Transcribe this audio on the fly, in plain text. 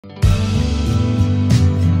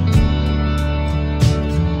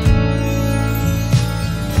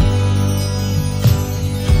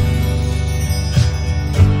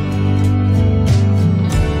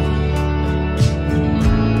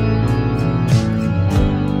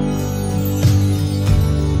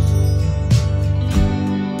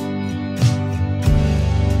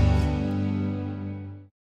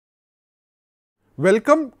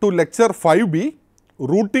Welcome to lecture 5B,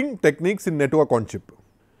 Routing Techniques in Network on Chip.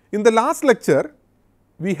 In the last lecture,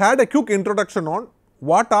 we had a quick introduction on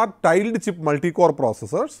what are tiled chip multi-core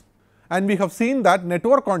processors, and we have seen that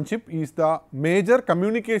network on chip is the major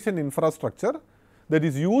communication infrastructure that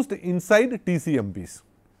is used inside TCMPs.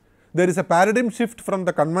 There is a paradigm shift from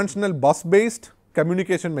the conventional bus based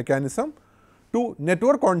communication mechanism to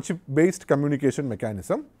network on chip based communication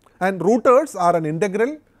mechanism, and routers are an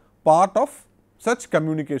integral part of such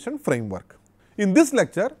communication framework. In this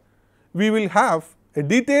lecture, we will have a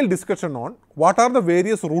detailed discussion on what are the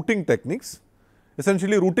various routing techniques.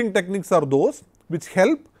 Essentially, routing techniques are those which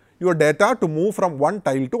help your data to move from one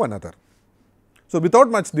tile to another. So, without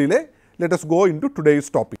much delay, let us go into today's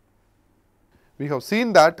topic. We have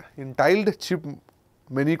seen that in tiled chip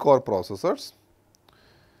many core processors,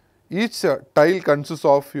 each tile consists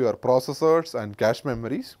of your processors and cache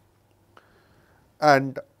memories,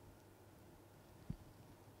 and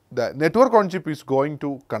the network on chip is going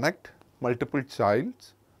to connect multiple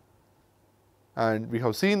tiles, and we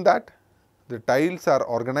have seen that the tiles are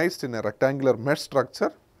organized in a rectangular mesh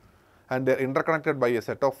structure and they are interconnected by a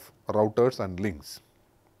set of routers and links.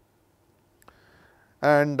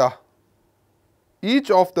 And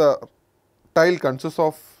each of the tile consists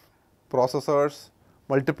of processors,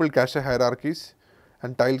 multiple cache hierarchies,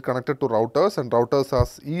 and tile connected to routers, and routers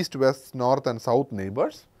has east, west, north and south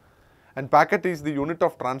neighbors. And packet is the unit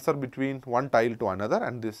of transfer between one tile to another,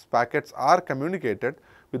 and these packets are communicated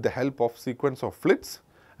with the help of sequence of flits,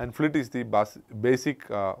 and flit is the basic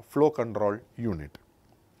flow control unit.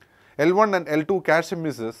 L1 and L2 cache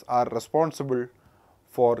misses are responsible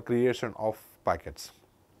for creation of packets.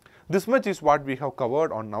 This much is what we have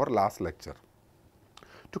covered on our last lecture.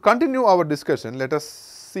 To continue our discussion, let us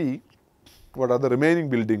see what are the remaining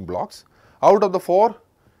building blocks. Out of the 4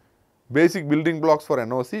 basic building blocks for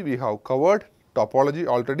NOC, we have covered topology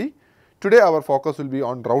already. Today our focus will be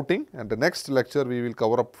on routing, and the next lecture we will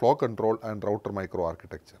cover up flow control and router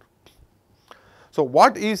microarchitecture. So,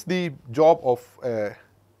 what is the job of a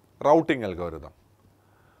routing algorithm?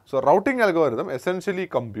 So, routing algorithm essentially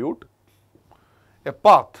compute a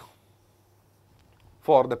path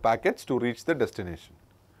for the packets to reach the destination.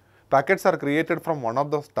 Packets are created from one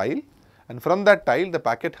of those tile, and from that tile the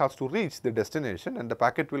packet has to reach the destination, and the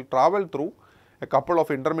packet will travel through a couple of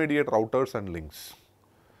intermediate routers and links.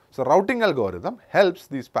 So, routing algorithm helps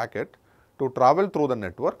this packet to travel through the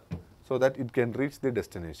network so that it can reach the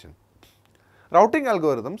destination. Routing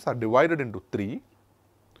algorithms are divided into 3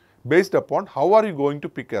 based upon how are you going to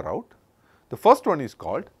pick a route. The first one is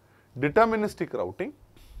called deterministic routing,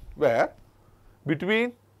 where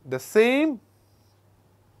between the same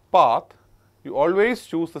path you always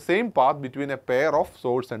choose the same path between a pair of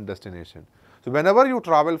source and destination. So, whenever you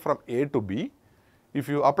travel from A to B, if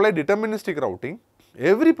you apply deterministic routing,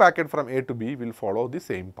 every packet from A to B will follow the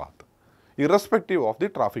same path, irrespective of the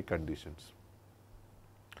traffic conditions.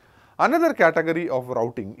 Another category of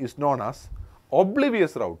routing is known as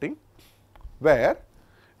oblivious routing, where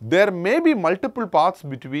there may be multiple paths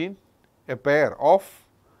between a pair of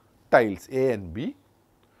tiles A and B.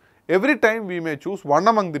 Every time we may choose one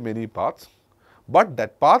among the many paths, but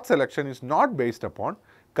that path selection is not based upon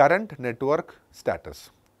current network status.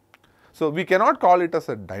 So, we cannot call it as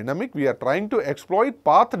a dynamic. We are trying to exploit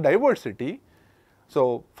path diversity.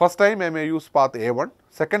 So, first time I may use path A1,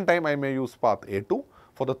 second time I may use path A2,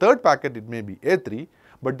 for the third packet it may be A3,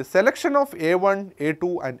 but the selection of A1,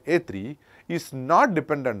 A2 and A3 is not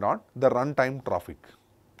dependent on the runtime traffic,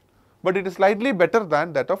 but it is slightly better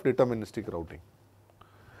than that of deterministic routing.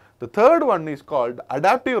 The third one is called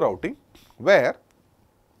adaptive routing, where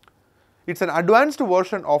it is an advanced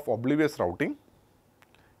version of oblivious routing.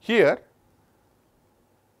 Here,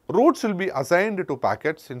 routes will be assigned to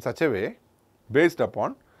packets in such a way based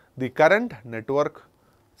upon the current network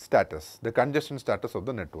status, the congestion status of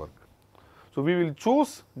the network. So, we will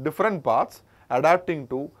choose different paths adapting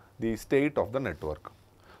to the state of the network.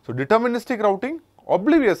 So, deterministic routing,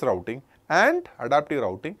 oblivious routing and adaptive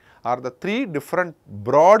routing are the 3 different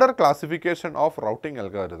broader classification of routing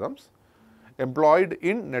algorithms employed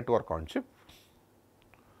in network on chip,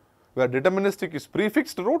 where deterministic is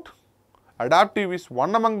prefixed route, adaptive is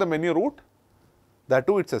one among the many route, that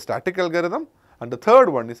too it is a static algorithm, and the third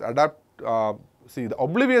one is the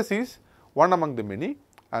oblivious is one among the many,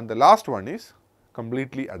 and the last one is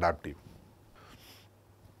completely adaptive.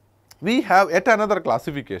 We have yet another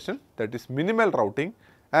classification, that is minimal routing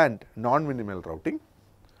and non-minimal routing.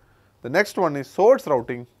 The next one is source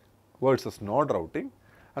routing versus node routing,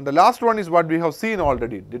 and the last one is what we have seen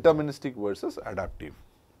already, deterministic versus adaptive.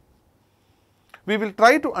 we will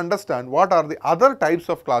try to understand what are the other types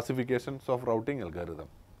of classifications of routing algorithm.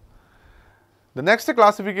 The next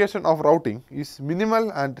classification of routing is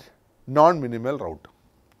minimal and non-minimal route.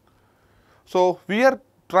 So, we are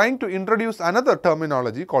trying to introduce another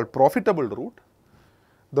terminology called profitable route.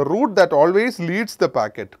 The route that always leads the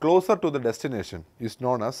packet closer to the destination is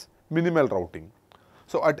known as minimal routing.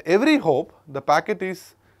 So, at every hop, the packet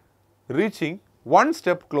is reaching one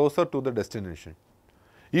step closer to the destination.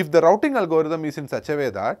 If the routing algorithm is in such a way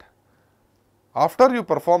that after you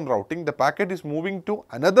perform routing, the packet is moving to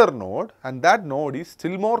another node and that node is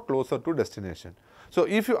still more closer to destination. So,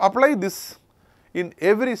 if you apply this in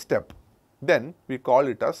every step, then we call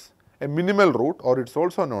it as a minimal route, or it is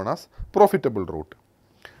also known as profitable route.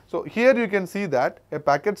 So, here you can see that a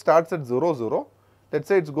packet starts at 0, 0. Let us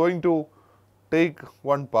say it is going to take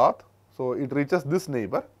one path. So, it reaches this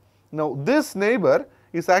neighbor. Now, this neighbor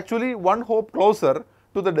is actually one hop closer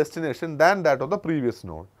to the destination than that of the previous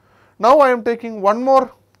node. Now, I am taking one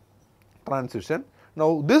more transition.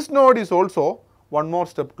 Now, this node is also one more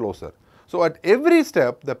step closer. So, at every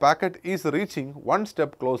step the packet is reaching one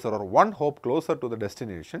step closer or one hop closer to the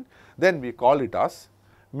destination, then we call it as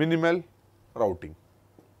minimal routing.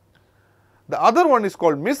 The other one is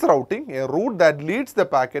called misrouting, a route that leads the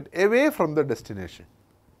packet away from the destination.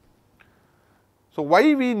 So,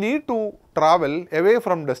 why we need to travel away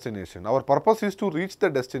from destination? Our purpose is to reach the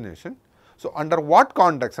destination. So, under what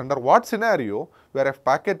context, under what scenario where a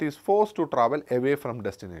packet is forced to travel away from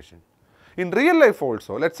destination? In real life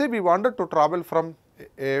also, let us say we wanted to travel from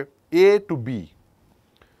A to B.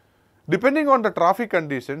 Depending on the traffic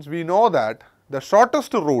conditions, we know that the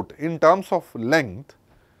shortest route in terms of length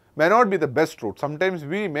may not be the best route. Sometimes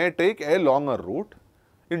we may take a longer route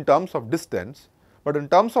in terms of distance, but in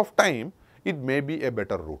terms of time, it may be a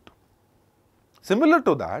better route. Similar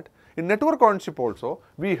to that, in network ownership also,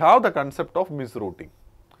 we have the concept of misrouting,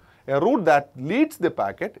 a route that leads the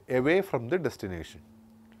packet away from the destination.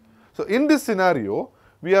 So, in this scenario,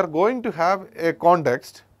 we are going to have a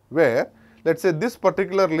context where, let us say this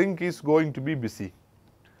particular link is going to be busy.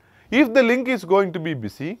 If the link is going to be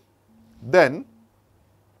busy, then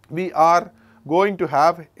we are going to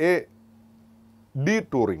have a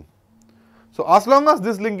detouring. So, as long as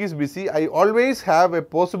this link is busy, I always have a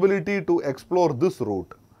possibility to explore this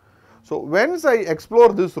route. So, once I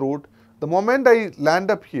explore this route, the moment I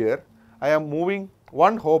land up here, I am moving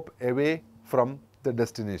one hop away from the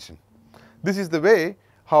destination. This is the way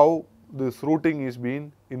how this routing is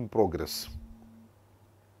being in progress.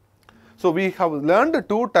 So, we have learned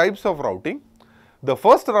two types of routing. The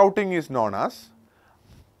first routing is known as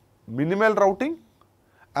minimal routing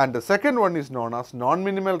and the second one is known as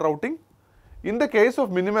non-minimal routing. In the case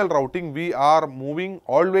of minimal routing, we are moving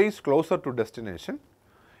always closer to destination.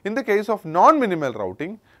 In the case of non-minimal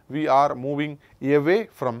routing, we are moving away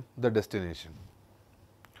from the destination.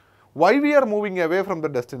 Why we are moving away from the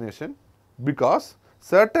destination? Because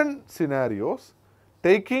certain scenarios,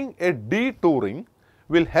 taking a detouring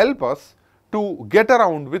will help us to get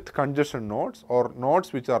around with congestion nodes or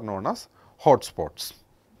nodes which are known as hotspots.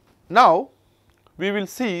 Now, we will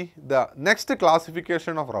see the next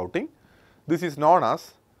classification of routing. This is known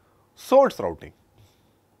as source routing.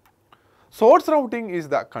 Source routing is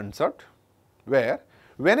the concept where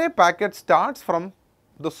when a packet starts from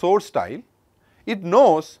the source tile, it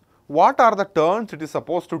knows what are the turns it is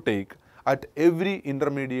supposed to take at every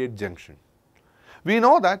intermediate junction. We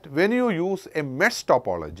know that when you use a mesh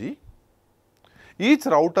topology, each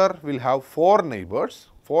router will have four neighbors,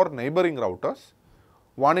 four neighboring routers,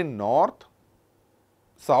 one in north,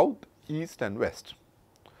 south, east and west.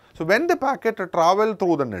 So, when the packet travels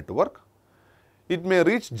through the network, it may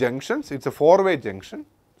reach junctions. It is a four-way junction.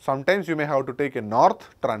 Sometimes you may have to take a north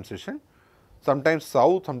transition, sometimes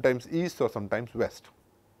south, sometimes east or sometimes west.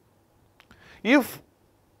 If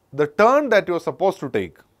the turn that you are supposed to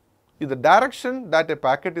take, if the direction that a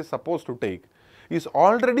packet is supposed to take is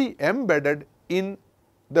already embedded in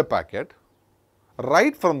the packet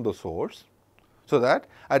right from the source, so that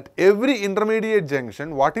at every intermediate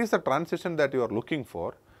junction, what is the transition that you are looking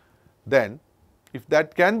for, then if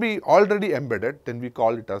that can be already embedded, then we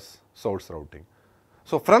call it as source routing.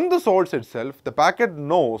 So, from the source itself, the packet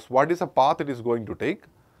knows what is the path it is going to take,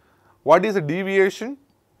 what is the deviation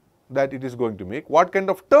that it is going to make, what kind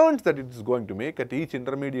of turns that it is going to make at each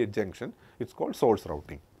intermediate junction. It is called source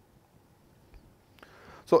routing.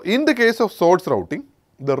 So, in the case of source routing,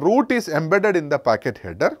 the route is embedded in the packet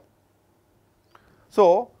header.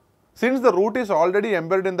 So, since the route is already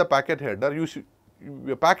embedded in the packet header,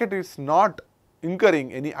 your packet is not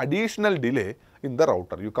incurring any additional delay in the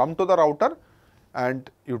router. You come to the router, and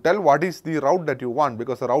you tell what is the route that you want,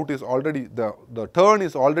 because the route is already, the turn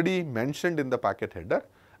is already mentioned in the packet header,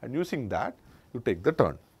 and using that you take the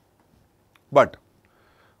turn. But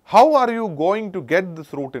how are you going to get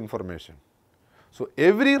this route information? So,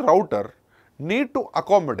 every router need to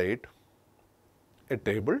accommodate a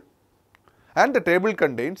table, and the table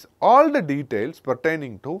contains all the details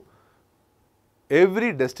pertaining to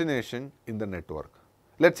every destination in the network.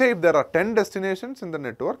 Let us say if there are 10 destinations in the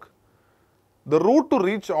network, the route to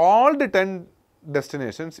reach all the 10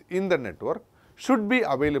 destinations in the network should be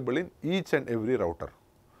available in each and every router.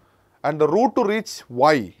 And the route to reach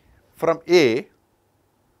Y from A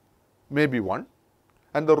may be one,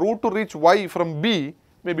 and the route to reach Y from B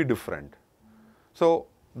may be different. So,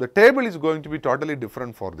 the table is going to be totally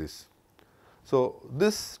different for this. So,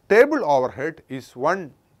 this table overhead is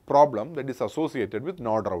one problem that is associated with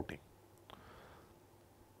node routing.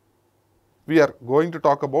 We are going to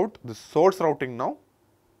talk about the source routing now.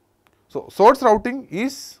 So, source routing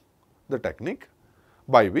is the technique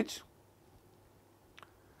by which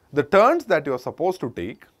the turns that you are supposed to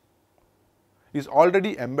take is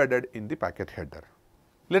already embedded in the packet header.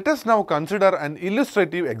 Let us now consider an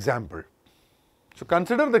illustrative example. So,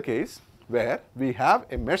 consider the case where we have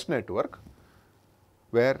a mesh network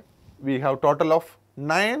where we have total of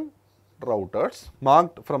 9 routers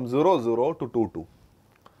marked from 00 to 22.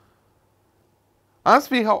 As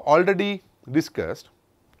we have already discussed,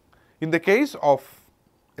 in the case of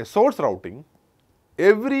a source routing,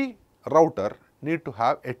 every router need to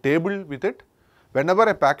have a table with it. Whenever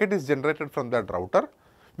a packet is generated from that router,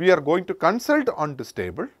 we are going to consult on this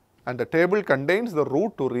table, and the table contains the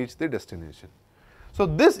route to reach the destination. So,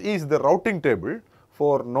 this is the routing table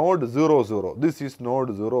for node 00. This is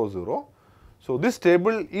node 00. So, this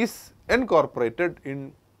table is incorporated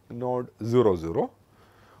in node 00.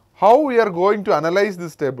 How we are going to analyze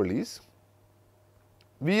this table is,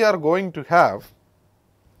 we are going to have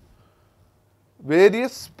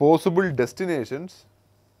various possible destinations.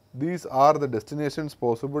 These are the destinations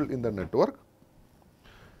possible in the network.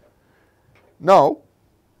 Now,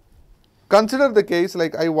 consider the case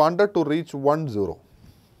like I wanted to reach 10.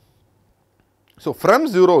 So, from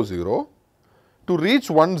 00 to reach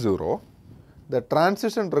 10, the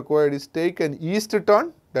transition required is take an east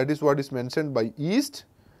turn, that is what is mentioned by east,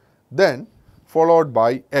 then followed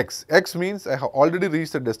by X. X means I have already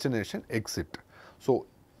reached the destination, exit. So,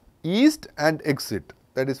 east and exit,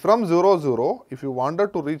 that is from 00, if you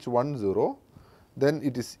wanted to reach 10, then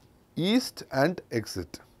it is east and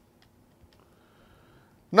exit.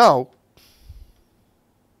 Now,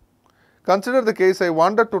 consider the case I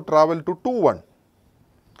wanted to travel to 21.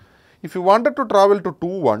 If you wanted to travel to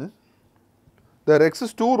 21, there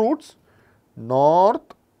exist two routes, north,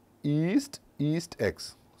 east, east,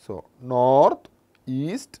 X. So, north,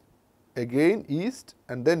 east, again east,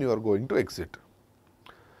 and then you are going to exit.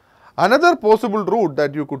 Another possible route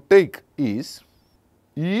that you could take is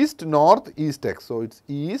east, north, east, X. So, it is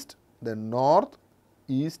east, then north,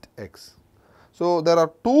 east, X. So, there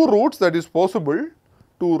are two routes that is possible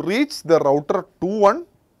to reach the router 21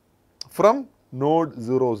 from node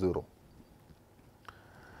 00.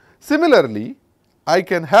 Similarly, I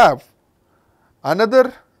can have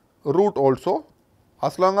another route also.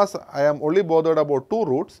 As long as I am only bothered about two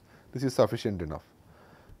routes, this is sufficient enough.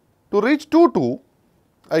 To reach 22,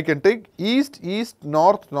 I can take east, east,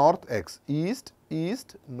 north, north, X. East,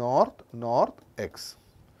 east, north, north, X.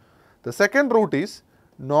 The second route is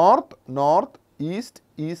north, north, east,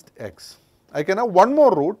 east, X. I can have one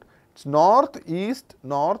more route, it is north, east,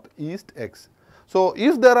 north, east, X. So,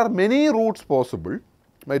 if there are many routes possible,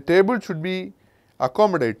 my table should be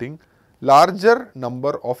accommodating larger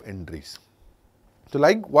number of entries. So,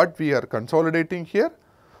 like what we are consolidating here,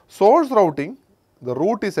 source routing, the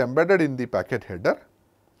route is embedded in the packet header.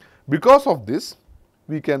 Because of this,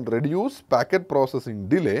 we can reduce packet processing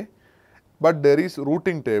delay, but there is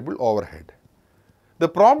routing table overhead. The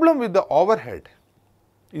problem with the overhead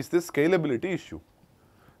is the scalability issue.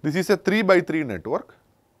 This is a 3x3 network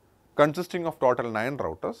consisting of total 9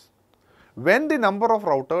 routers. When the number of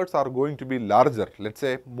routers are going to be larger, let us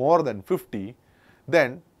say more than 50,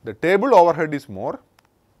 then the table overhead is more,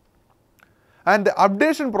 and the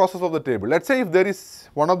updation process of the table, let us say if there is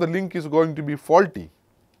one of the link is going to be faulty,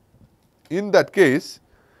 in that case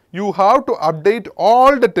you have to update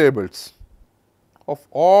all the tables of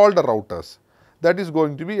all the routers. That is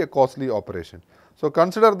going to be a costly operation. So,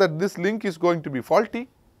 consider that this link is going to be faulty.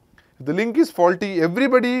 If the link is faulty,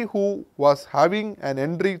 everybody who was having an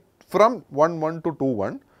entry from 11 to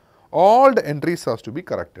 21, all the entries has to be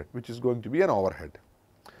corrected, which is going to be an overhead.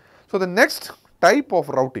 So, the next type of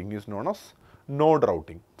routing is known as node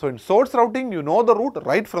routing. So, in source routing, you know the route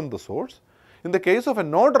right from the source. In the case of a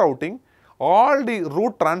node routing, all the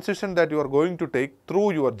route transition that you are going to take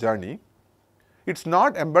through your journey, it is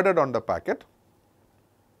not embedded on the packet.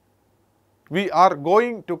 We are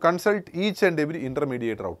going to consult each and every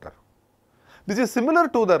intermediate router. This is similar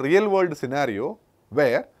to the real world scenario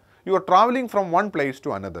where you are traveling from one place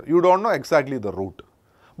to another. You do not know exactly the route,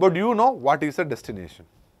 but you know what is the destination.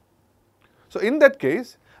 So, in that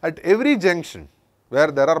case, at every junction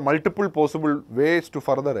where there are multiple possible ways to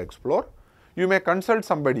further explore, you may consult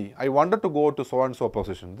somebody, I wanted to go to so and so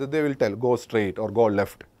position, they will tell go straight or go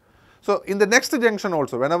left. So, in the next junction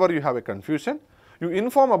also, whenever you have a confusion, you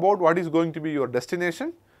inform about what is going to be your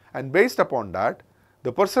destination, and based upon that,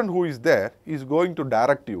 the person who is there is going to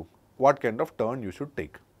direct you what kind of turn you should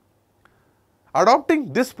take.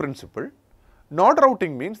 Adopting this principle, node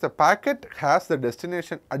routing means the packet has the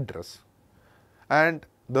destination address and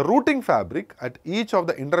the routing fabric at each of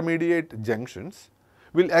the intermediate junctions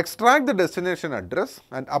will extract the destination address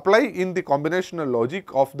and apply in the combinational logic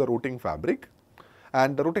of the routing fabric,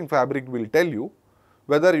 and the routing fabric will tell you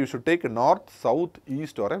whether you should take a north, south,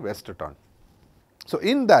 east or a west turn. So,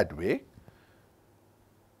 in that way,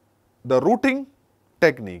 the routing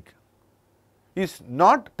technique is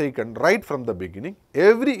not taken right from the beginning.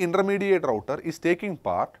 Every intermediate router is taking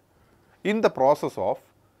part in the process of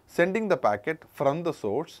sending the packet from the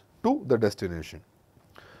source to the destination.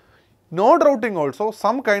 Node routing also,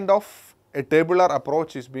 some kind of a tabular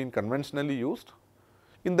approach is being conventionally used.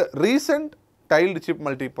 In the recent tiled chip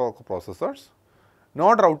multiprocessors,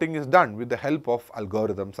 node routing is done with the help of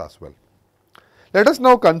algorithms as well. Let us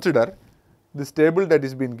now consider this table that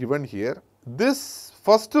is being given here. This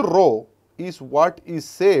first row is what is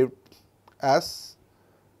saved as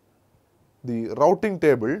the routing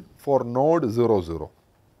table for node 00.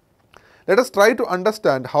 Let us try to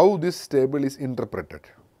understand how this table is interpreted.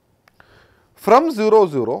 From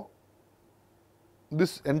 00,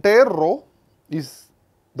 this entire row is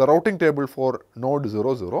the routing table for node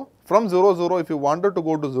 00. From 00, if you wanted to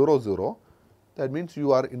go to 00, that means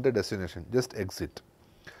you are in the destination, just exit.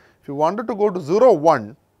 If you wanted to go to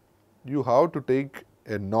 01, you have to take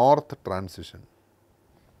a north transition.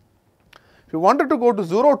 If you wanted to go to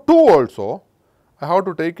 02 also, I have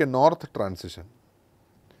to take a north transition.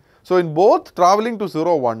 So, in both traveling to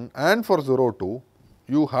 01 and for 02,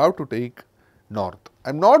 you have to take north. I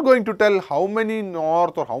am not going to tell how many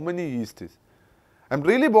north or how many east is. I am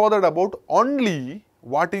really bothered about only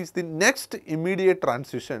what is the next immediate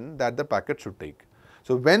transition that the packet should take.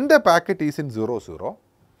 So, when the packet is in 00,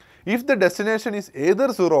 if the destination is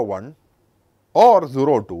either 01 or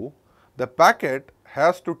 02, the packet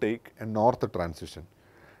has to take a north transition.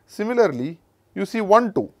 Similarly, you see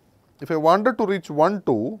 12. If I wanted to reach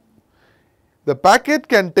 12, the packet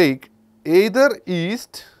can take either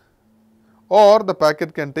east or the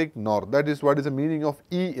packet can take north. That is what is the meaning of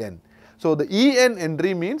EN. So, the EN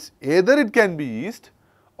entry means either it can be east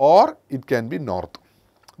or it can be north.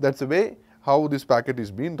 That is the way how this packet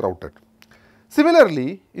is being routed.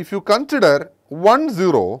 Similarly, if you consider 10,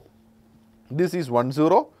 this is 10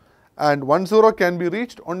 and 10 can be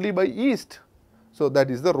reached only by east. So,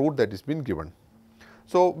 that is the route that is been given.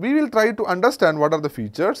 So, we will try to understand what are the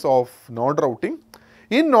features of node routing.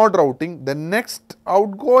 In node routing, the next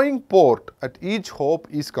outgoing port at each hop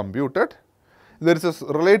is computed. There is a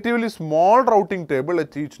relatively small routing table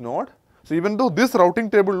at each node. So, even though this routing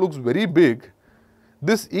table looks very big,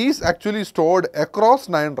 this is actually stored across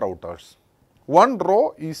 9 routers. One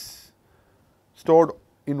row is stored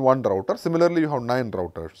in one router. Similarly, you have 9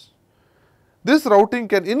 routers. This routing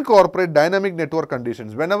can incorporate dynamic network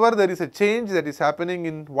conditions. Whenever there is a change that is happening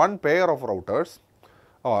in one pair of routers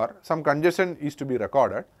or some congestion is to be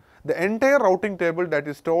recorded, the entire routing table that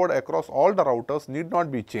is stored across all the routers need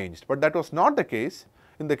not be changed, but that was not the case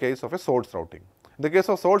in the case of a source routing. In the case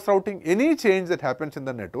of source routing, any change that happens in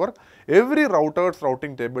the network, every router's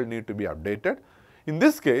routing table need to be updated. In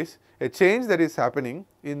this case, a change that is happening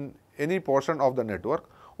in any portion of the network,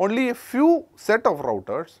 only a few set of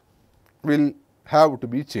routers will have to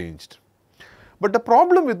be changed. But the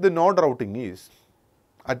problem with the node routing is,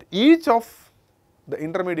 at each of the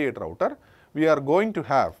intermediate router, we are going to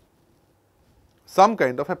have some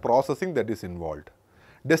kind of a processing that is involved.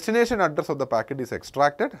 Destination address of the packet is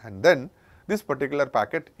extracted and then this particular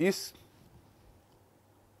packet is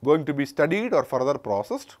going to be studied or further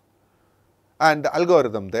processed, and the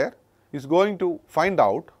algorithm there is going to find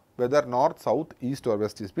out whether north, south, east or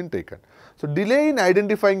west has been taken. So, delay in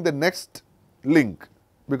identifying the next link,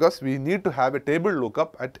 because we need to have a table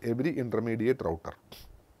lookup at every intermediate router.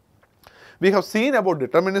 We have seen about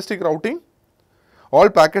deterministic routing. all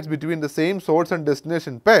packets between the same source and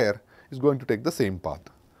destination pair is going to take the same path.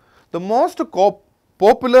 The most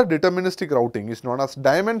popular deterministic routing is known as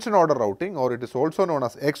dimension order routing, or it is also known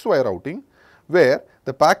as XY routing, where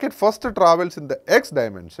the packet first travels in the X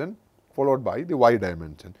dimension followed by the Y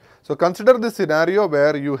dimension. So, consider this scenario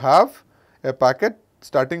where you have a packet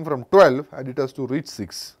starting from 12 and it has to reach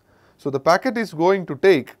 6. So, the packet is going to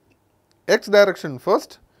take X direction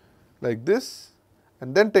first like this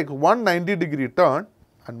and then take 190-degree turn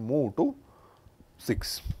and move to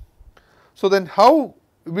 6. So, then how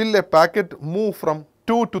will a packet move from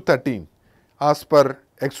 2 to 13 as per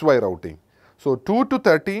XY routing? So, 2 to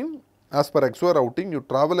 13 as per XY routing, you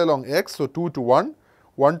travel along X. So, 2 to 1,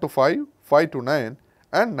 1 to 5, 5 to 9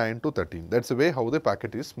 and 9 to 13. That is the way how the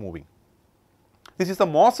packet is moving. This is the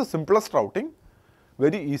most simplest routing,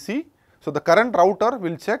 very easy. So, the current router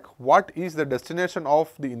will check what is the destination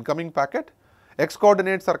of the incoming packet, X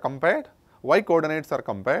coordinates are compared, Y coordinates are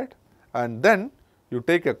compared, and then you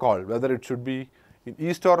take a call whether it should be in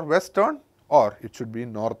east or west turn or it should be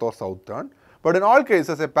in north or south turn. But in all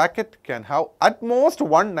cases, a packet can have at most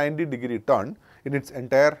 190-degree turn in its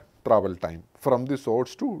entire travel time from the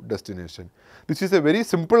source to destination. This is a very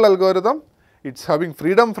simple algorithm. It is having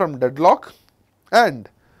freedom from deadlock, and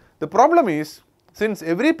the problem is, since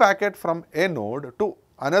every packet from a node to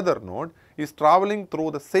another node is traveling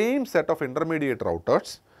through the same set of intermediate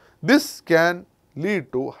routers, this can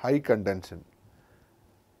lead to high contention.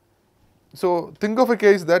 So, think of a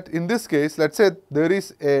case that in this case, let us say there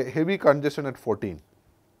is a heavy congestion at 14.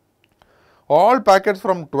 All packets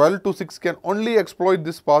from 12 to 6 can only exploit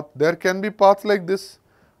this path. There can be paths like this,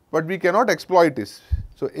 but we cannot exploit this.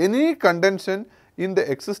 So, any contention in the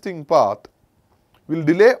existing path will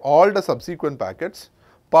delay all the subsequent packets.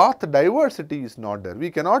 Path diversity is not there. We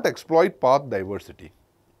cannot exploit path diversity.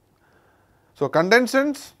 So,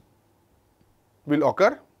 contentions will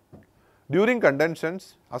occur. During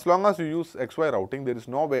contentions, as long as you use XY routing, there is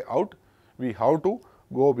no way out. We have to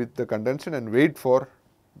go with the contention and wait for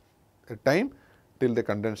a time till the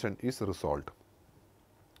contention is resolved.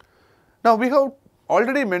 Now, we have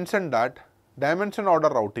already mentioned that dimension order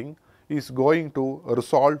routing is going to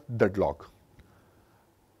resolve deadlock.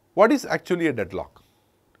 What is actually a deadlock?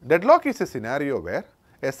 Deadlock is a scenario where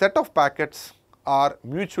a set of packets are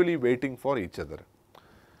mutually waiting for each other.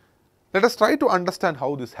 Let us try to understand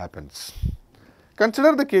how this happens.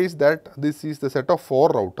 Consider the case that this is the set of 4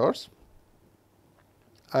 routers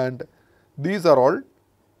and these are all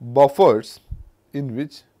buffers in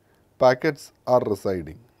which packets are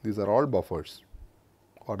residing. These are all buffers,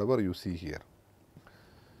 whatever you see here.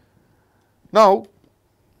 Now,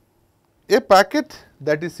 a packet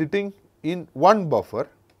that is sitting in one buffer,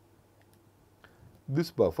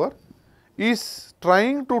 this buffer, is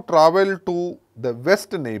trying to travel to the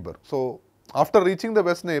west neighbor. So, after reaching the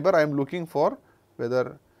west neighbor, I am looking for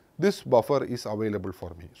whether this buffer is available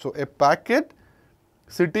for me. So, a packet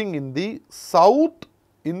sitting in the south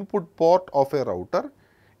input port of a router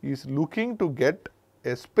is looking to get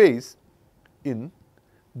a space in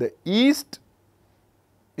the east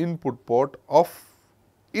input port of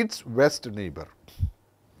its west neighbor.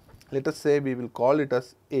 Let us say we will call it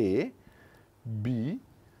as A, B,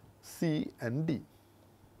 C and D.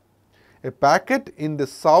 A packet in the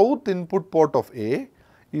south input port of A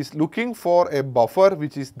is looking for a buffer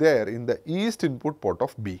which is there in the east input port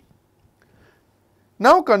of B.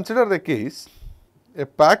 Now, consider the case, a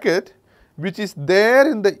packet which is there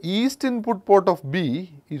in the east input port of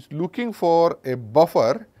B is looking for a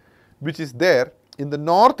buffer which is there in the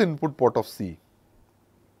north input port of C.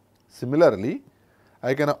 Similarly,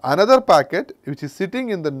 I can have another packet which is sitting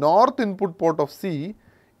in the north input port of C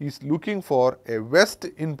is looking for a west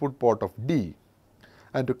input port of D.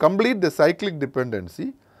 And to complete the cyclic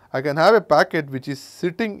dependency, I can have a packet which is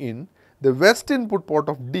sitting in the west input port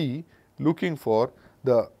of D looking for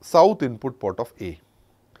the south input port of A.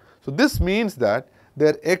 So, this means that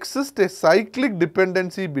there exists a cyclic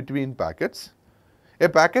dependency between packets. A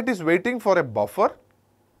packet is waiting for a buffer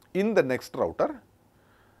in the next router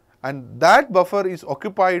and that buffer is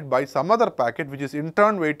occupied by some other packet which is in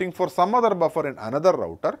turn waiting for some other buffer in another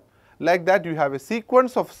router. Like that, you have a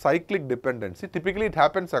sequence of cyclic dependency. Typically, it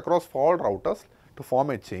happens across 4 routers to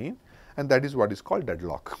form a chain, and that is what is called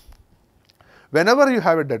deadlock. Whenever you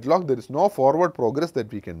have a deadlock, there is no forward progress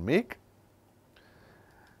that we can make,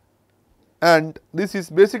 and this is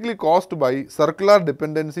basically caused by circular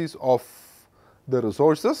dependencies of the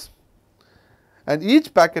resources, and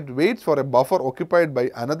each packet waits for a buffer occupied by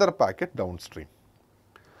another packet downstream.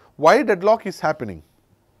 Why deadlock is happening?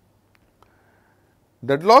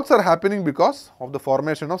 Deadlocks are happening because of the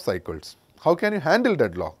formation of cycles. How can you handle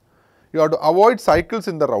deadlock? you have to avoid cycles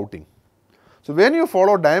in the routing. So, when you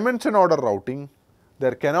follow dimension order routing,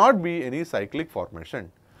 there cannot be any cyclic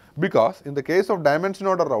formation, because in the case of dimension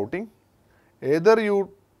order routing, either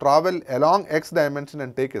you travel along x dimension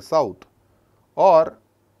and take a south, or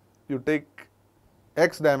you take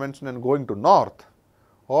x dimension and going to north,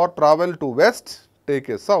 or travel to west, take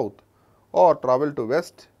a south, or travel to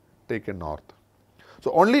west, take a north.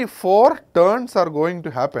 So, only 4 turns are going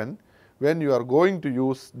to happen when you are going to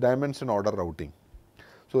use dimension order routing.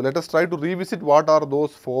 So, let us try to revisit what are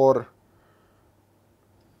those 4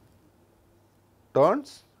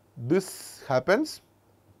 turns. This happens,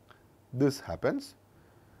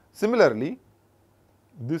 similarly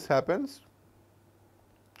this happens,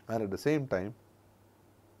 and at the same time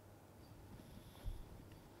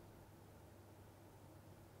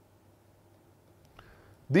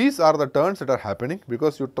these are the turns that are happening,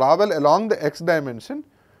 because you travel along the x dimension,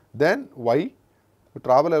 then y, you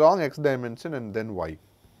travel along x dimension and then y.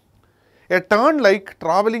 A turn like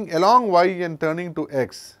traveling along y and turning to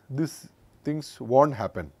x, these things won't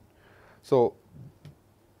happen. So,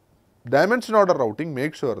 dimension order routing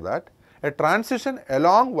makes sure that a transition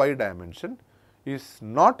along y dimension is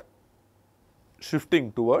not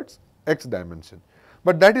shifting towards x dimension,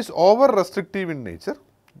 but that is over restrictive in nature.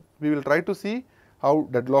 We will try to see how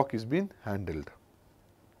deadlock is being handled.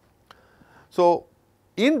 So,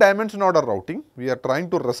 in dimension order routing, we are trying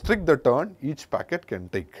to restrict the turn each packet can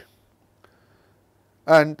take,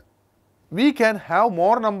 and we can have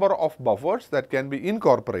more number of buffers that can be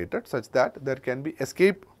incorporated such that there can be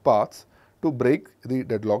escape paths to break the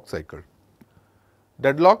deadlock cycle.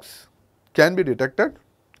 Deadlocks can be detected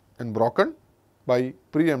and broken by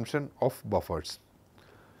preemption of buffers.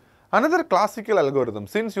 Another classical algorithm,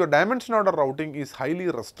 since your dimension order routing is highly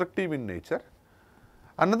restrictive in nature,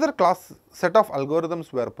 another set of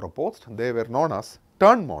algorithms were proposed. They were known as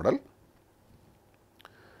turn model.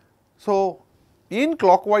 So, in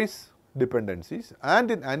clockwise dependencies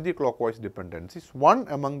and in anti-clockwise dependencies, one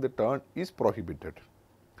among the turn is prohibited.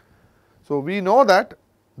 So, we know that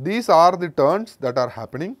these are the turns that are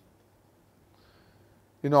happening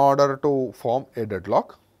in order to form a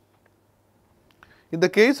deadlock. In the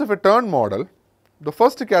case of a turn model, the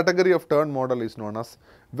first category of turn model is known as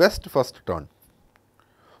west first turn.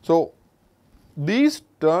 So, these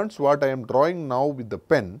turns what I am drawing now with the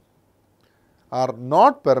pen are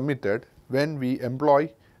not permitted when we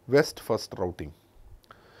employ west first routing.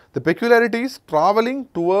 The peculiarity is traveling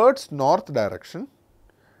towards north direction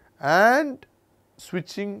and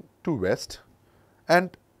switching to west,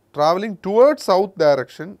 and traveling towards south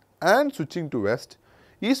direction and switching to west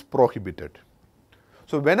is prohibited.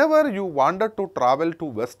 So, whenever you wanted to travel to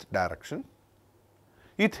west direction,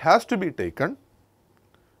 it has to be taken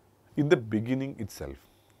in the beginning itself.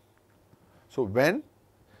 So, when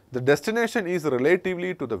the destination is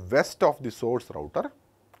relatively to the west of the source router,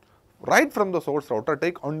 right from the source router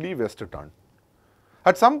take only west turn.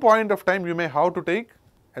 At some point of time you may have to take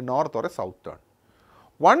a north or a south turn.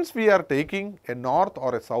 Once we are taking a north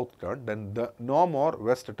or a south turn, then no more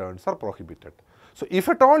west turns are prohibited. So, if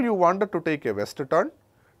at all you wanted to take a west turn,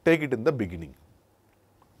 take it in the beginning.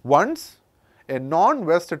 Once a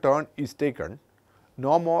non-west turn is taken,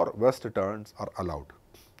 no more west turns are allowed.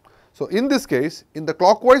 So, in this case, in the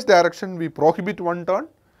clockwise direction we prohibit one turn,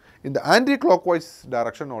 in the anti-clockwise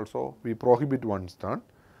direction also we prohibit one turn,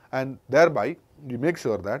 and thereby we make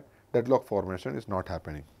sure that deadlock formation is not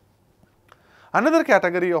happening. Another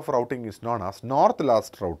category of routing is known as north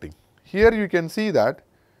last routing. Here you can see that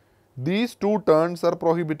these 2 turns are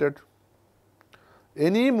prohibited.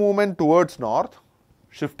 Any movement towards north,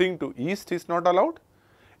 shifting to east is not allowed.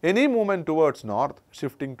 Any movement towards north,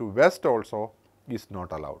 shifting to west also is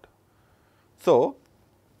not allowed. So,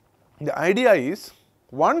 the idea is,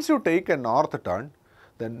 once you take a north turn,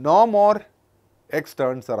 then no more x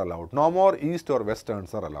turns are allowed, no more east or west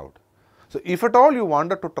turns are allowed. So, if at all you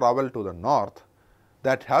wanted to travel to the north,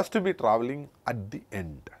 that has to be traveling at the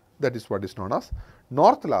end. That is what is known as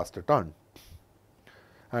north last turn.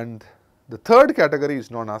 And the third category is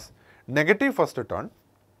known as negative first turn.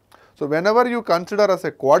 So, whenever you consider as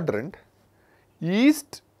a quadrant,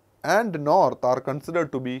 east and north are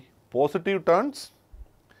considered to be positive turns,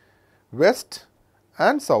 west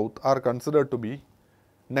and south are considered to be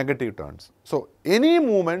negative turns. So, any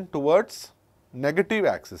movement towards negative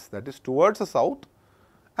axis, that is towards the south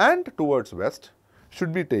and towards west,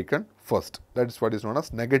 should be taken first. That is what is known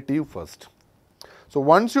as negative first. So,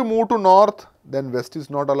 once you move to north, then west is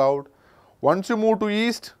not allowed. Once you move to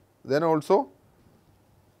east, then also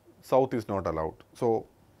south is not allowed. So,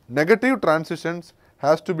 negative transitions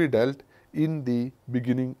has to be dealt in the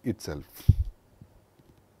beginning itself.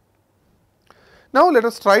 Now let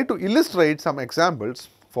us try to illustrate some examples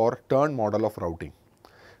for turn model of routing.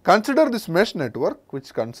 Consider this mesh network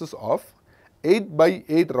which consists of 8 by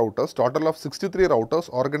 8 routers, total of 63 routers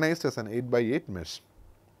organized as an 8 by 8 mesh.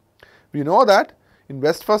 We know that in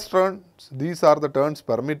west first turns these are the turns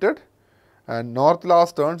permitted, and north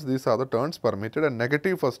last turns these are the turns permitted, and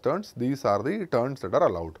negative first turns these are the turns that are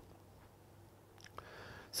allowed.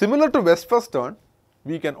 Similar to west first turn,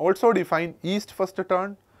 we can also define east first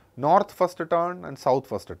turn, north first turn and south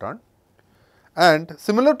first turn. And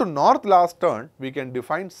similar to north last turn, we can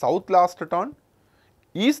define south last turn,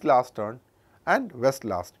 east last turn and west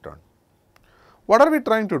last turn. What are we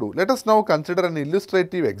trying to do? Let us now consider an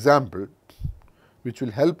illustrative example which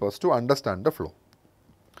will help us to understand the flow.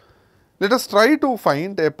 Let us try to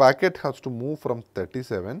find a packet has to move from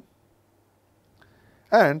 37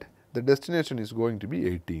 and the destination is going to be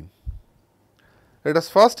 18. Let us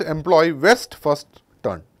first employ west first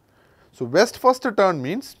turn. So, west first turn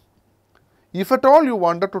means if at all you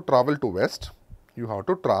wanted to travel to west, you have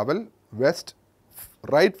to travel west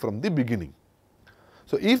right from the beginning.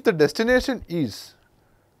 So, if the destination is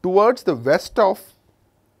towards the west of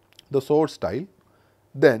the source tile,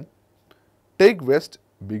 then take west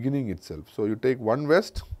beginning itself. So, you take one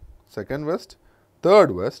west, second west,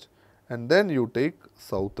 third west and then you take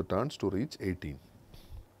south turns to reach 18.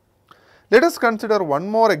 Let us consider one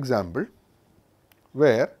more example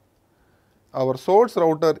where our source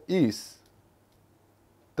router is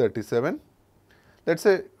 37, let us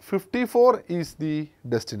say 54 is the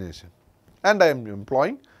destination and I am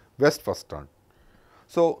employing west first turn.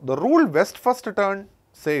 So, the rule west first turn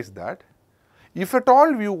says that if at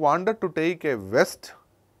all you wanted to take a west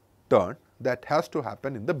turn, that has to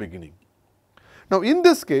happen in the beginning. Now, in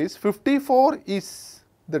this case 54 is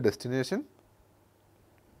the destination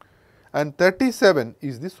and 37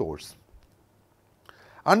 is the source.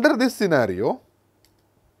 Under this scenario,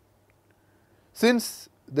 since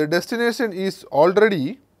the destination is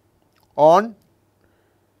already on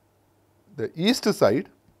the east side,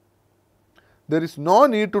 there is no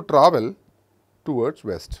need to travel towards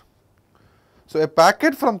west. So, a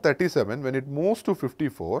packet from 37 when it moves to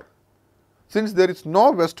 54, since there is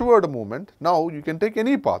no westward movement, now you can take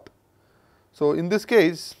any path. So, in this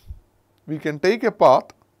case, we can take a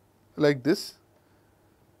path like this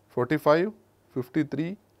 45,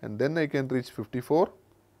 53 and then I can reach 54,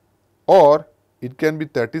 or it can be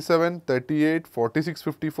 37, 38, 46,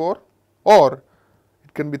 54 or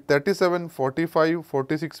it can be 37, 45,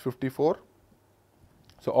 46, 54.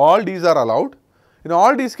 So, all these are allowed. In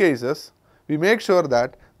all these cases, we make sure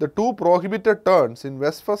that the two prohibited turns in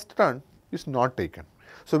west first turn is not taken.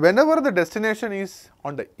 So, whenever the destination is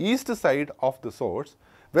on the east side of the source,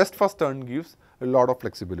 west first turn gives a lot of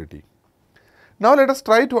flexibility. Now, let us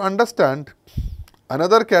try to understand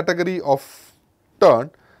another category of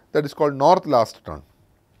turn, that is called north last turn.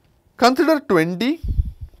 Consider 20,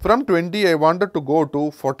 from 20 I wanted to go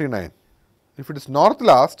to 49. If it is north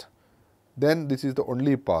last, then this is the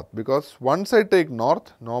only path, because once I take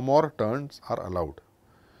north, no more turns are allowed.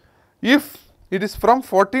 If it is from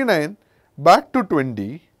 49 back to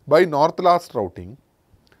 20 by north last routing,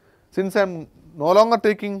 since I am no longer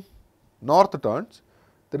taking north turns,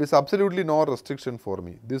 there is absolutely no restriction for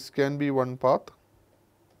me. This can be one path,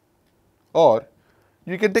 or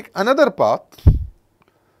you can take another path.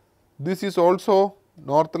 This is also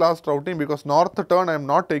north last routing, because north turn I am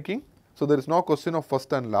not taking. So, there is no question of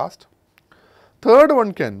first and last. Third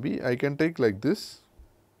one can be, I can take like this.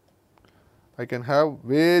 I can have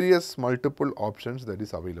various multiple options that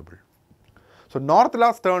is available. So, north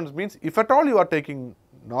last turns means if at all you are taking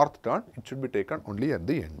north turn, it should be taken only at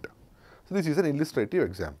the end. So, this is an illustrative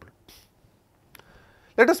example.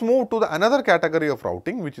 Let us move to another category of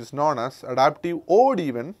routing, which is known as adaptive odd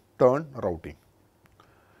even turn routing.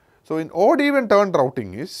 So, in odd even turn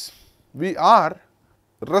routing is, we are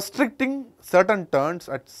restricting certain turns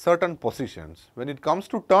at certain positions. When it comes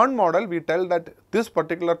to turn model, we tell that this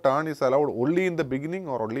particular turn is allowed only in the beginning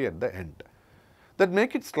or only at the end. That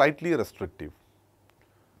make it slightly restrictive.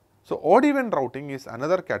 So, odd even routing is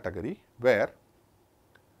another category where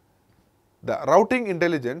the routing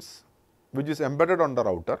intelligence which is embedded on the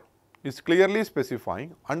router is clearly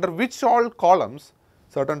specifying under which all columns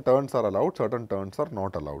certain turns are allowed, certain turns are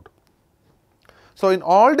not allowed. So, in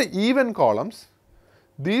all the even columns,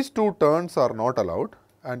 these two turns are not allowed,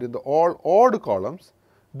 and in the all odd columns,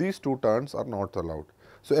 these two turns are not allowed.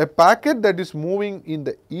 So, a packet that is moving in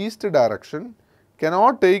the east direction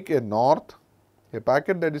cannot take a north, a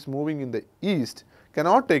packet that is moving in the east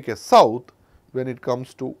cannot take a south when it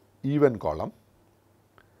comes to even column.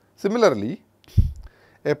 Similarly,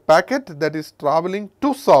 a packet that is traveling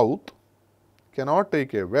to south cannot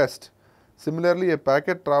take a west. Similarly, a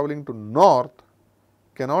packet traveling to north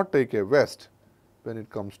cannot take a west when it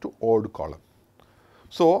comes to odd column.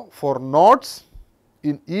 So, for nodes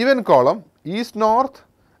in even column, east north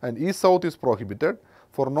and east south is prohibited.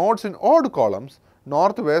 For nodes in odd columns,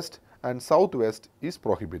 northwest and southwest is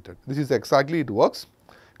prohibited. This is exactly it works.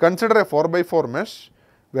 Consider a 4 by 4 mesh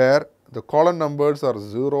where the column numbers are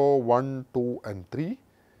 0, 1, 2 and 3.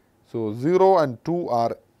 So, 0 and 2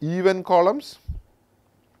 are even columns,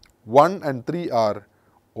 1 and 3 are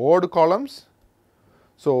odd columns.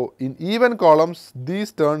 So, in even columns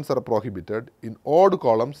these turns are prohibited, in odd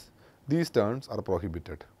columns these turns are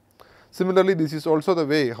prohibited. Similarly, this is also the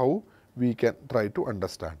way how we can try to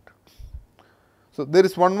understand. So, there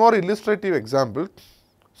is one more illustrative example.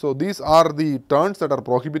 So, these are the turns that are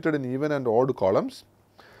prohibited in even and odd columns.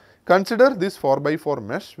 Consider this 4 by 4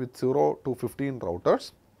 mesh with 0 to 15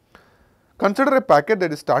 routers. Consider a packet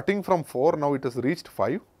that is starting from 4, now it has reached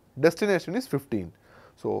 5, destination is 15.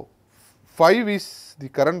 So, 5 is the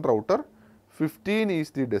current router, 15 is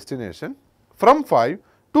the destination. From 5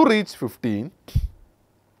 to reach 15,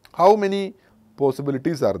 how many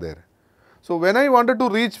possibilities are there? So, when I wanted to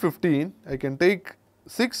reach 15, I can take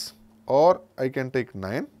 6 or I can take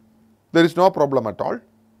 9. There is no problem at all.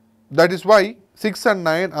 That is why 6 and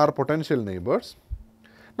 9 are potential neighbors.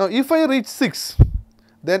 Now, if I reach 6,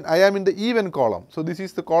 then I am in the even column. So, this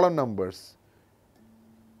is the column numbers.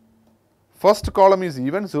 First column is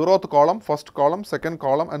even, 0th column, first column, second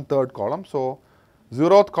column and third column. So,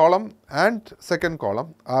 0th column and second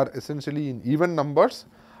column are essentially in even numbers.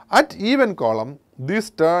 At even column,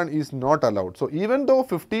 this turn is not allowed. So, even though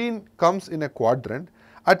 15 comes in a quadrant,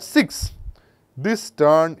 at 6, this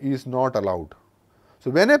turn is not allowed.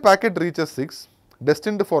 So, when a packet reaches 6,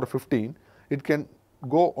 destined for 15, it can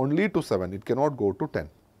go only to 7, it cannot go to 10.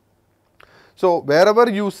 So, wherever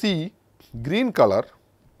you see green color,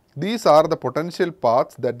 these are the potential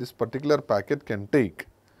paths that this particular packet can take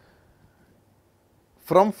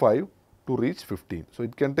from 5 to reach 15. So,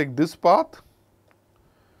 it can take this path,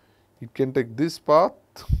 it can take this path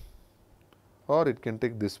or it can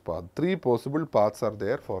take this path. 3 possible paths are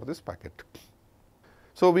there for this packet.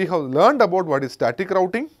 So, we have learned about what is static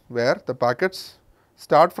routing, where the packets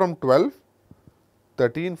start from 12,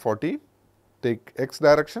 13, 14, take x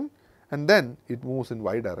direction and then it moves in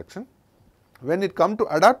y direction. When it comes to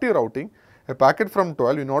adaptive routing, a packet from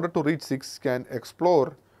 12 in order to reach 6 can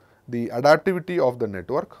explore the adaptivity of the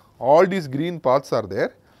network. All these green paths are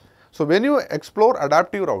there. So, when you explore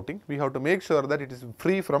adaptive routing, we have to make sure that it is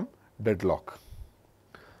free from deadlock.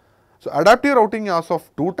 So, adaptive routing is of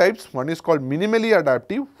 2 types. One is called minimally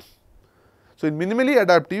adaptive. So, in minimally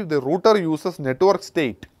adaptive, the router uses network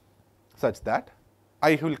state such that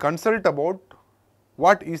I will consult about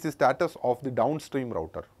what is the status of the downstream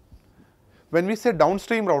router. When we say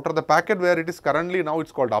downstream router, the packet where it is currently now, it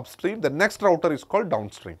is called upstream, the next router is called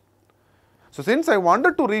downstream. So, since I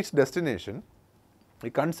wanted to reach destination, I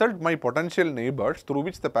consult my potential neighbors through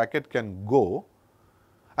which the packet can go,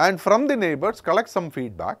 and from the neighbors collect some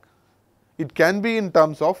feedback. It can be in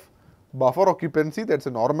terms of buffer occupancy, that is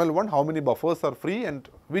a normal one, how many buffers are free, and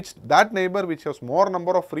which that neighbor which has more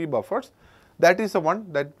number of free buffers, that is the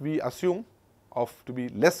one that we assume of to be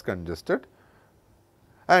less congested.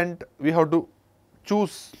 And we have to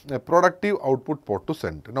choose a productive output port to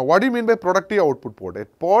send. Now, what do you mean by productive output port? A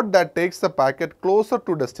port that takes the packet closer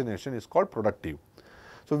to destination is called productive.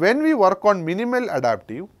 So, when we work on minimal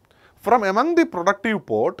adaptive, from among the productive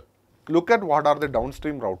port, look at what are the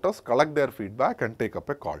downstream routers, collect their feedback and take up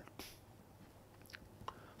a call.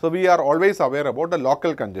 So, we are always aware about the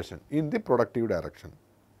local congestion in the productive direction.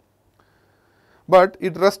 But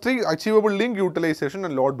it restricts achievable link utilization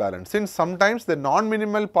and load balance, since sometimes the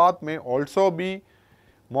non-minimal path may also be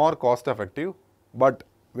more cost effective, but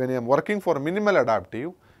when I am working for minimal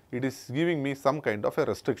adaptive, it is giving me some kind of a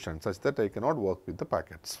restriction such that I cannot work with the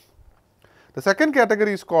packets. The second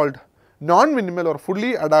category is called non-minimal or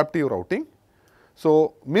fully adaptive routing.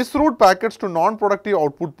 So, misroute packets to non-productive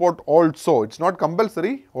output port also, it is not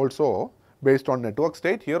compulsory, also based on network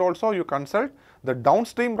state. Here also you consult the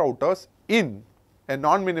downstream routers in a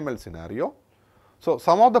non-minimal scenario. So,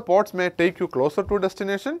 some of the ports may take you closer to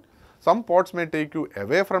destination, some ports may take you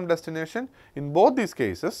away from destination. In both these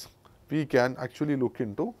cases, we can actually look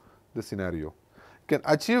into the scenario. Can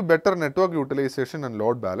achieve better network utilization and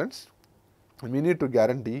load balance, and we need to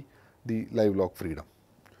guarantee the live log freedom.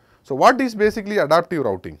 So, what is basically adaptive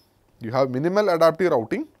routing? You have minimal adaptive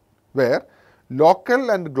routing where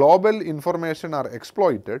local and global information are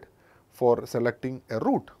exploited for selecting a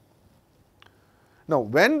route. Now,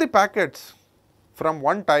 when the packets from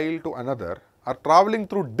one tile to another are traveling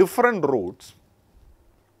through different routes,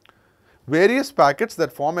 various packets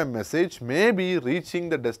that form a message may be reaching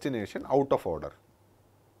the destination out of order.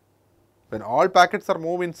 When all packets are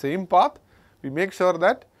moved in same path, we make sure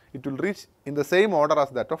that it will reach in the same order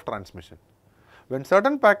as that of transmission. When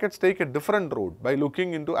certain packets take a different route by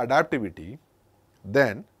looking into adaptivity,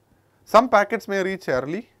 then some packets may reach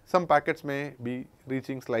early, some packets may be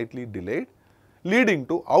reaching slightly delayed, leading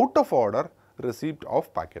to out of order receipt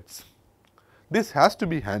of packets. This has to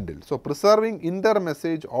be handled. So, preserving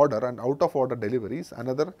inter-message order and out of order delivery is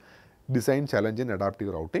another design challenge in adaptive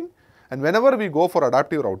routing. And whenever we go for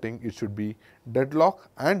adaptive routing, it should be deadlock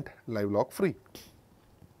and live lock free.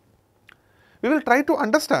 We will try to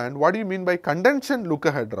understand what do you mean by contention look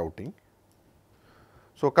ahead routing.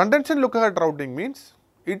 So, contention look ahead routing means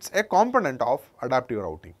it is a component of adaptive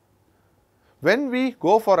routing. When we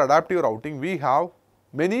go for adaptive routing, we have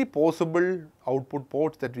many possible output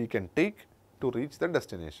ports that we can take to reach the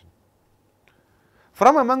destination.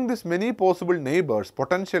 From among these many possible neighbors,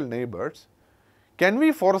 potential neighbors, can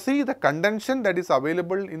we foresee the contention that is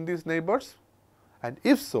available in these neighbors? And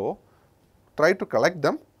if so, try to collect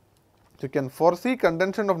them. So, you can foresee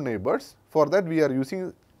contention of neighbors. For that, we are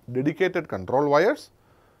using dedicated control wires.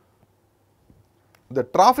 The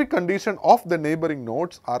traffic condition of the neighboring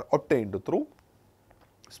nodes are obtained through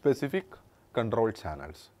specific control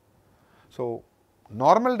channels. So,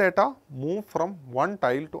 normal data move from one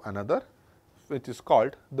tile to another, which is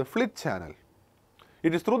called the flit channel.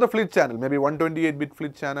 It is through the flit channel, maybe 128-bit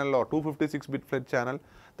flit channel or 256-bit flit channel,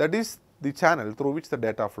 that is the channel through which the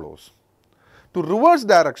data flows. To reverse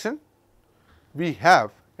direction, we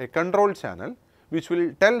have a control channel which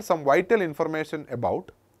will tell some vital information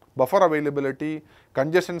about buffer availability,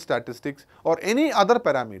 congestion statistics or any other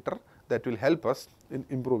parameter that will help us in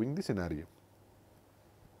improving the scenario.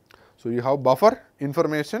 So, you have buffer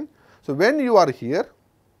information. So, when you are here,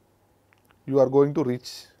 you are going to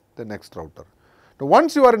reach the next router. Now,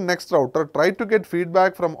 once you are in next router, try to get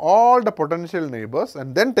feedback from all the potential neighbors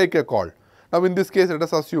and then take a call. Now, in this case, let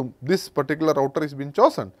us assume this particular router is been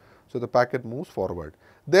chosen. So, the packet moves forward.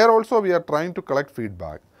 There also we are trying to collect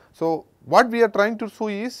feedback. So, what we are trying to do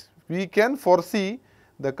is we can foresee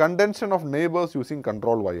the contention of neighbors using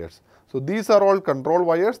control wires. So, these are all control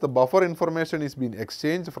wires. The buffer information is being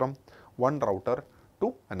exchanged from one router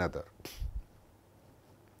to another.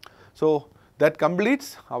 So, that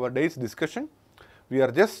completes our day's discussion. We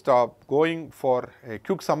are just going for a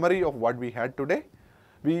quick summary of what we had today.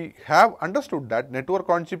 We have understood that network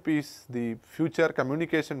on chip is the future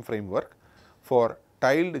communication framework for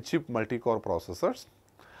tiled chip multi-core processors.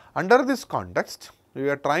 Under this context, we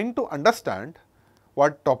are trying to understand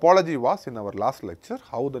what topology was in our last lecture,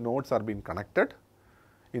 how the nodes are being connected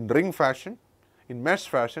in ring fashion, in mesh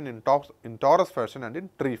fashion, in torus fashion and in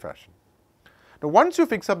tree fashion. Now, once you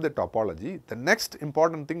fix up the topology, the next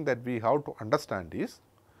important thing that we have to understand is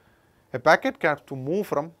a packet has to move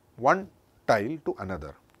from one tile to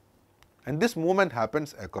another, and this movement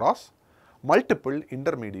happens across multiple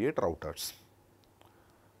intermediate routers.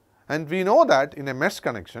 And we know that in a mesh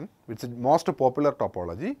connection, which is most popular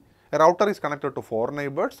topology, a router is connected to 4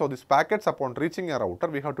 neighbors. So, these packets upon reaching a router,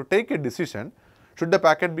 we have to take a decision, should the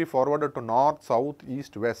packet be forwarded to north, south,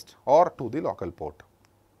 east, west or to the local port.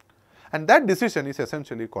 And that decision is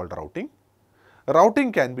essentially called routing.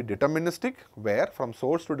 Routing can be deterministic, where from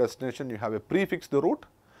source to destination you have a prefixed route.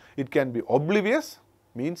 It can be oblivious,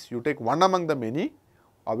 means you take one among the many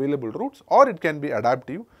available routes, or it can be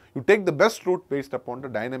adaptive. You take the best route based upon the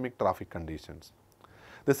dynamic traffic conditions.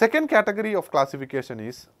 The second category of classification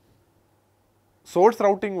is source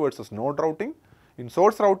routing versus node routing. In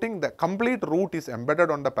source routing, the complete route is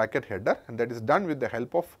embedded on the packet header, and that is done with the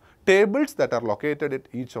help of tables that are located at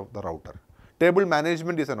each of the router. Table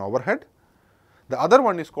management is an overhead. The other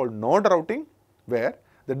one is called node routing, where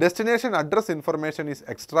the destination address information is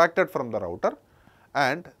extracted from the router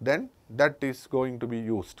and then that is going to be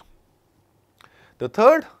used. The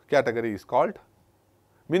third category is called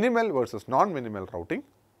minimal versus non-minimal routing.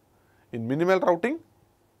 In minimal routing,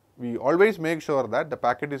 we always make sure that the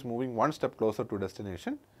packet is moving one step closer to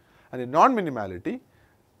destination, and in non-minimality,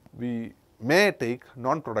 we may take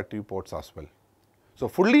non-productive ports as well. So,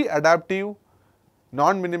 fully adaptive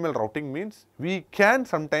non-minimal routing means we can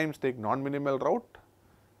sometimes take non-minimal route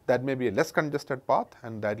that may be a less congested path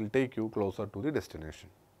and that will take you closer to the destination.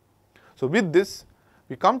 So, with this,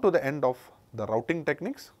 we come to the end of the routing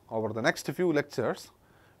techniques. Over the next few lectures,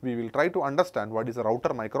 we will try to understand what is a router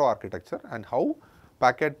microarchitecture and how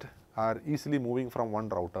packet are easily moving from one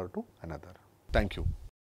router to another. Thank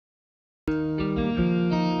you.